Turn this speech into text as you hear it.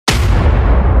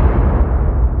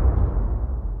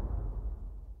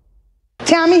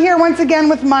Tammy here once again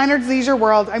with Minard's Leisure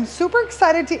World. I'm super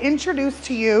excited to introduce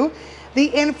to you the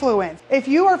Influence. If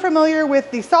you are familiar with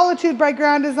the Solitude by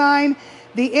Grand Design,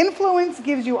 the Influence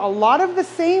gives you a lot of the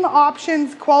same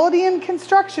options, quality and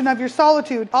construction of your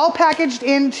Solitude, all packaged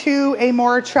into a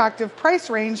more attractive price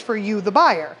range for you, the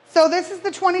buyer. So this is the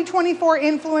 2024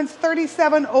 Influence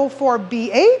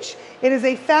 3704BH. It is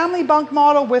a family bunk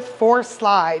model with 4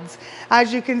 slides.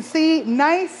 As you can see,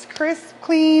 nice, crisp,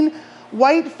 clean,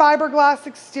 white fiberglass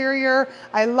exterior.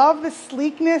 I love the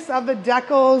sleekness of the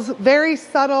decals, very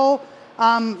subtle,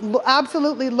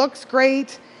 absolutely looks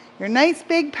great. Your nice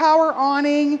big power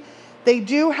awning. They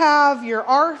do have your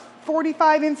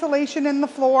R45 insulation in the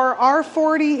floor,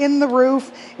 R40 in the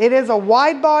roof. It is a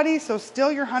wide body, so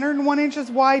still your 101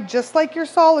 inches wide, just like your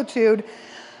Solitude.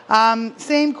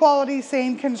 Same quality,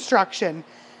 same construction.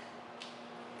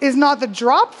 Is not the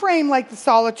drop frame like the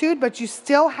Solitude, but you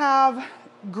still have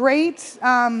great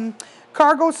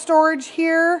cargo storage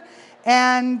here,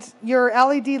 and your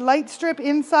LED light strip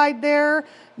inside there,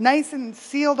 nice and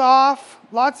sealed off.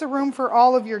 Lots of room for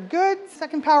all of your goods.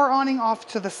 Second power awning off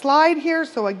to the slide here.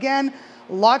 So again,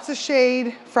 lots of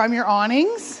shade from your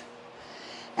awnings.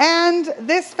 And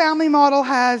this family model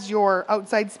has your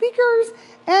outside speakers,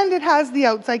 and it has the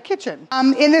outside kitchen.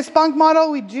 In this bunk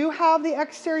model, we do have the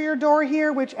exterior door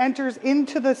here, which enters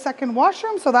into the second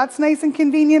washroom. So that's nice and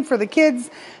convenient for the kids.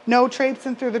 No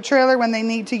traipsing through the trailer when they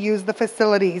need to use the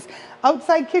facilities.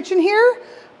 Outside kitchen here,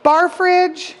 bar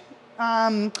fridge,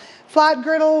 flat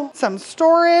griddle, some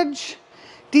storage,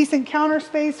 decent counter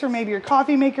space for maybe your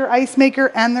coffee maker, ice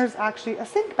maker, and there's actually a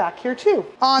sink back here too.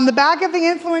 On the back of the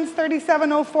Influence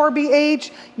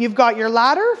 3704BH, you've got your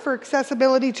ladder for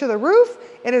accessibility to the roof.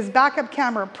 It is backup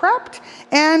camera prepped,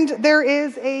 and there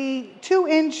is a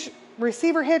 2-inch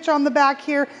receiver hitch on the back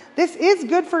here. This is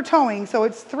good for towing, so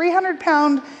it's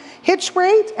 300-pound hitch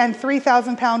weight and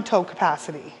 3,000-pound tow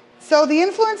capacity. So the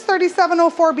Influence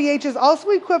 3704BH is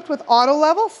also equipped with auto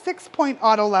level, 6-point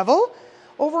auto level.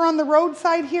 Over on the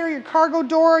roadside here, your cargo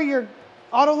door, your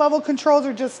auto level controls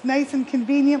are just nice and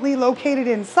conveniently located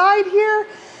inside here.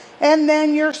 And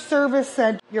then your service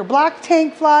center, your black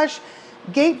tank flush,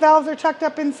 gate valves are tucked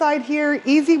up inside here,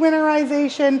 easy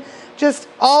winterization, just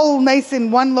all nice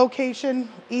in one location,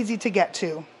 easy to get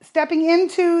to. Stepping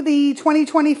into the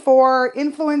 2024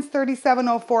 Influence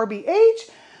 3704BH,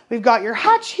 we've got your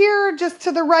hatch here just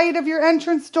to the right of your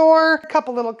entrance door. A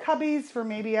couple little cubbies for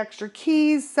maybe extra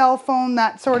keys, cell phone,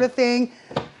 that sort of thing.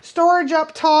 Storage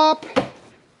up top.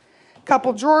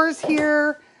 Couple drawers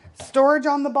here. Storage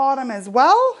on the bottom as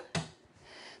well.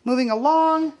 Moving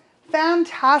along.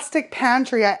 Fantastic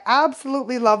pantry. I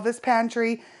absolutely love this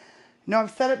pantry. I know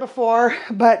I've said it before,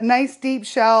 but nice deep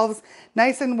shelves.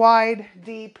 Nice and wide,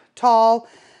 deep, tall.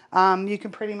 You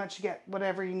can pretty much get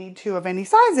whatever you need to of any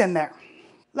size in there.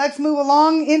 Let's move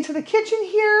along into the kitchen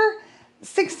here.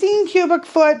 16 cubic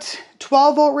foot,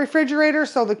 12-volt refrigerator.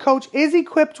 So the coach is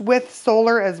equipped with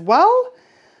solar as well.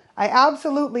 I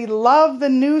absolutely love the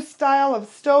new style of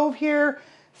stove here.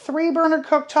 3-burner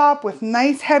cooktop with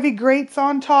nice heavy grates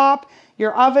on top.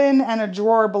 Your oven and a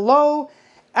drawer below.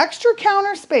 Extra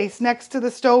counter space next to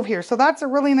the stove here. So that's a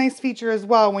really nice feature as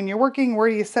well when you're working where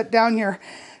you set down your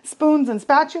spoons and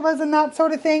spatulas and that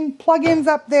sort of thing. Plug-ins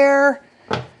up there.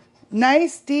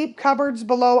 Nice deep cupboards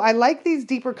below. I like these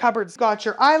deeper cupboards. Got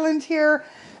your island here,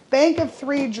 bank of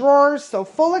 3 drawers, so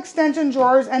full extension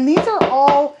drawers, and these are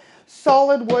all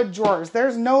solid wood drawers.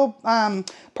 There's no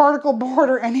particle board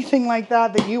or anything like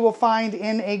that that you will find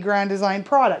in a Grand Design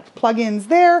product. Plug-ins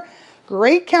there,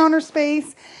 great counter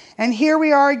space, and here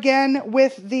we are again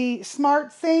with the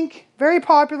smart sink, very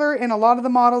popular in a lot of the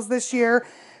models this year.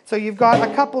 So you've got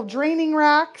a couple draining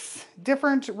racks,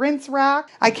 different rinse rack.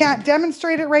 I can't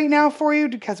demonstrate it right now for you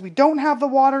because we don't have the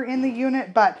water in the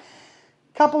unit, but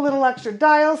a couple little extra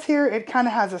dials here. It kind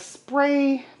of has a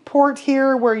spray port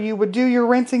here where you would do your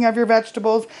rinsing of your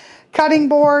vegetables, cutting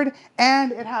board,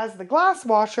 and it has the glass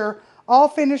washer all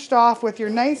finished off with your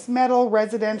nice metal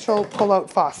residential pull-out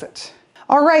faucet.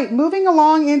 All right, moving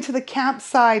along into the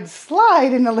campside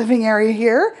slide in the living area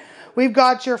here. We've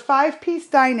got your 5-piece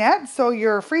dinette, so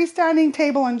your freestanding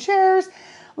table and chairs,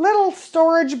 little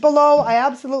storage below. I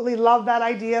absolutely love that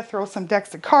idea. Throw some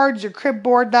decks of cards, your crib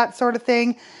board, that sort of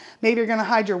thing. Maybe you're gonna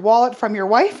hide your wallet from your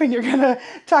wife and you're gonna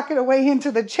tuck it away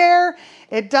into the chair.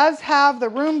 It does have the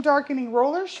room darkening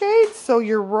roller shades, so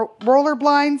your roller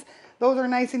blinds, those are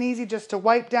nice and easy just to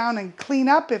wipe down and clean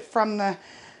up if from the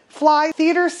fly.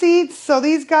 Theater seats, so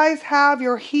these guys have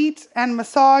your heat and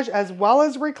massage as well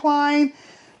as recline.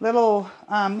 Little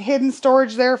hidden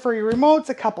storage there for your remotes,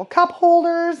 a couple cup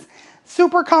holders.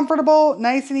 Super comfortable,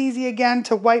 nice and easy again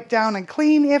to wipe down and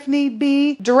clean if need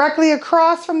be. Directly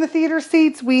across from the theater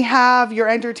seats, we have your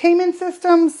entertainment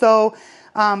system. So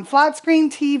flat screen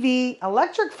TV,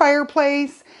 electric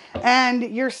fireplace, and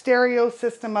your stereo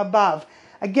system above.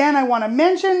 Again, I want to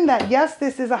mention that yes,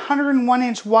 this is a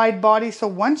 101-inch wide body. So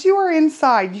once you are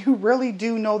inside, you really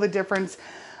do know the difference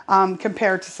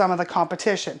compared to some of the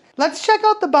competition. Let's check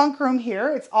out the bunk room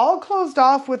here. It's all closed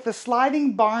off with the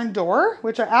sliding barn door,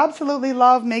 which I absolutely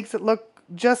love, makes it look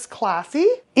just classy.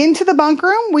 Into the bunk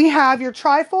room, we have your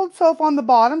trifold sofa on the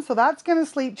bottom, so that's gonna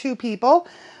sleep 2 people.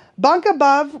 Bunk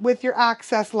above with your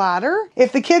access ladder.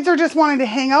 If the kids are just wanting to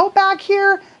hang out back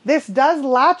here, this does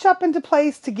latch up into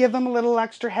place to give them a little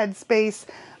extra headspace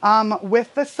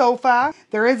with the sofa.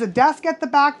 There is a desk at the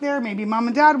back there. Maybe mom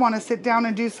and dad want to sit down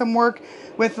and do some work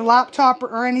with the laptop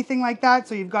or anything like that.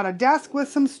 So you've got a desk with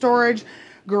some storage,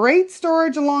 great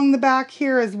storage along the back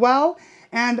here as well,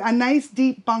 and a nice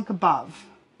deep bunk above.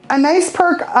 A nice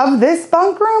perk of this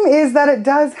bunk room is that it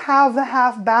does have the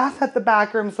half bath at the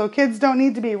back room, so kids don't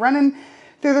need to be running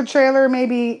through the trailer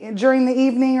maybe during the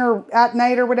evening or at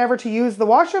night or whatever to use the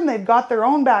washroom. They've got their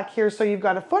own back here, so you've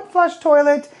got a foot flush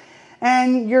toilet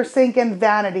and your sink and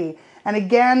vanity. And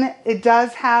again, it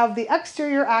does have the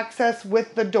exterior access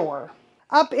with the door.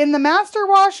 Up in the master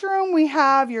washroom, we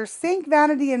have your sink,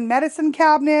 vanity, and medicine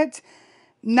cabinet.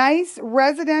 Nice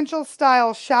residential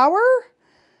style shower.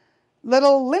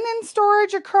 Little linen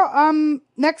storage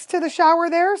next to the shower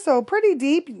there, so pretty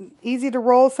deep, easy to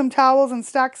roll some towels and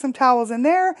stack some towels in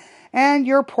there, and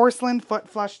your porcelain foot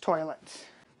flush toilet.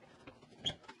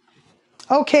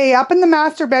 Okay, up in the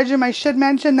master bedroom, I should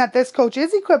mention that this coach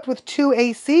is equipped with 2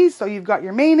 ACs, so you've got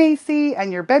your main AC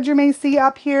and your bedroom AC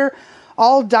up here,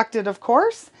 all ducted of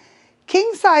course.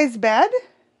 King size bed.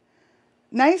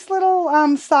 Nice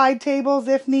little side tables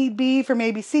if need be for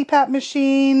maybe CPAP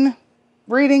machine,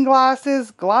 reading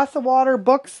glasses, glass of water,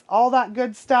 books, all that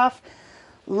good stuff.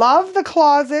 Love the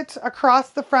closet across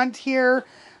the front here.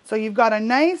 So you've got a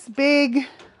nice big,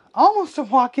 almost a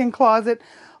walk-in closet,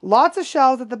 lots of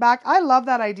shelves at the back. I love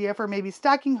that idea for maybe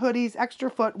stacking hoodies, extra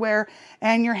footwear,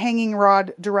 and your hanging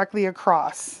rod directly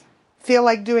across. Feel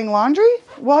like doing laundry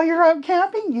while you're out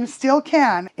camping? You still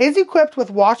can. Is equipped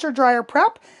with washer dryer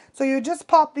prep. So you just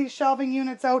pop these shelving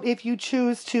units out if you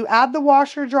choose to add the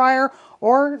washer dryer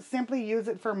or simply use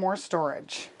it for more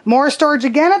storage. More storage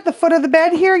again at the foot of the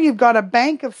bed here. You've got a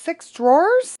bank of 6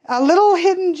 drawers. A little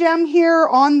hidden gem here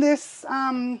on this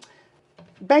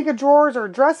bank of drawers or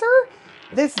dresser.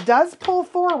 This does pull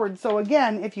forward. So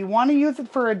again, if you want to use it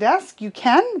for a desk, you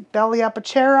can. Belly up a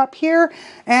chair up here,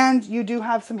 and you do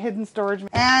have some hidden storage.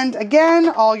 And again,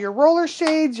 all your roller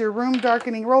shades, your room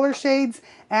darkening roller shades,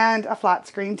 and a flat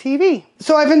screen TV.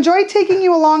 So I've enjoyed taking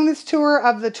you along this tour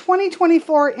of the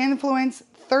 2024 Influence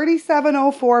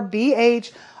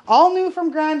 3704BH, all new from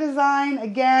Grand Design.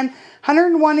 Again,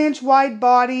 101-inch wide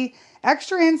body,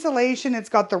 extra insulation. It's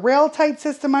got the rail tight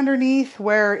system underneath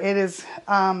where it is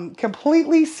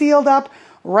completely sealed up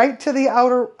right to the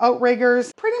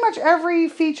outriggers. Pretty much every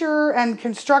feature and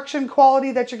construction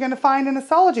quality that you're going to find in a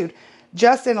Solitude,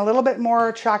 just in a little bit more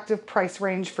attractive price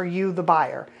range for you, the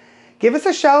buyer. Give us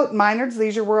a shout. Minard's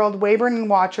Leisure World, Weyburn and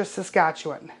Watrous,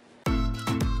 Saskatchewan.